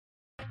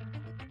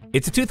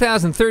It's a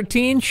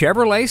 2013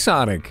 Chevrolet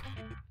Sonic.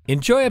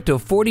 Enjoy up to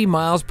 40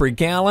 miles per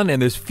gallon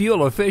in this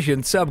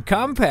fuel-efficient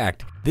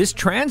subcompact. This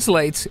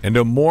translates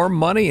into more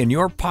money in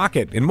your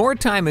pocket and more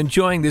time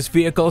enjoying this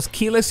vehicle's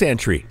keyless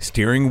entry,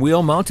 steering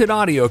wheel mounted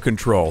audio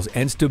controls,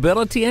 and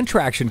stability and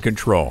traction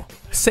control.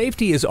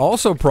 Safety is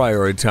also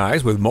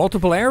prioritized with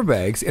multiple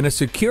airbags and a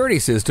security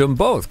system,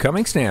 both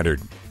coming standard.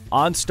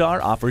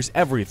 OnStar offers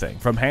everything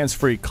from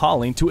hands-free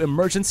calling to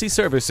emergency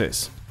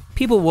services.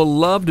 People will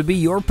love to be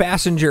your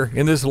passenger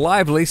in this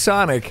lively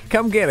Sonic.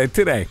 Come get it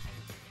today.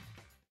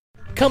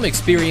 Come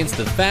experience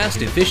the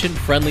fast, efficient,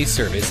 friendly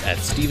service at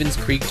Stevens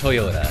Creek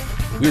Toyota.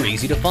 We're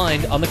easy to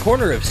find on the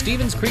corner of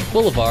Stevens Creek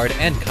Boulevard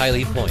and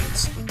Kiley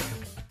Points.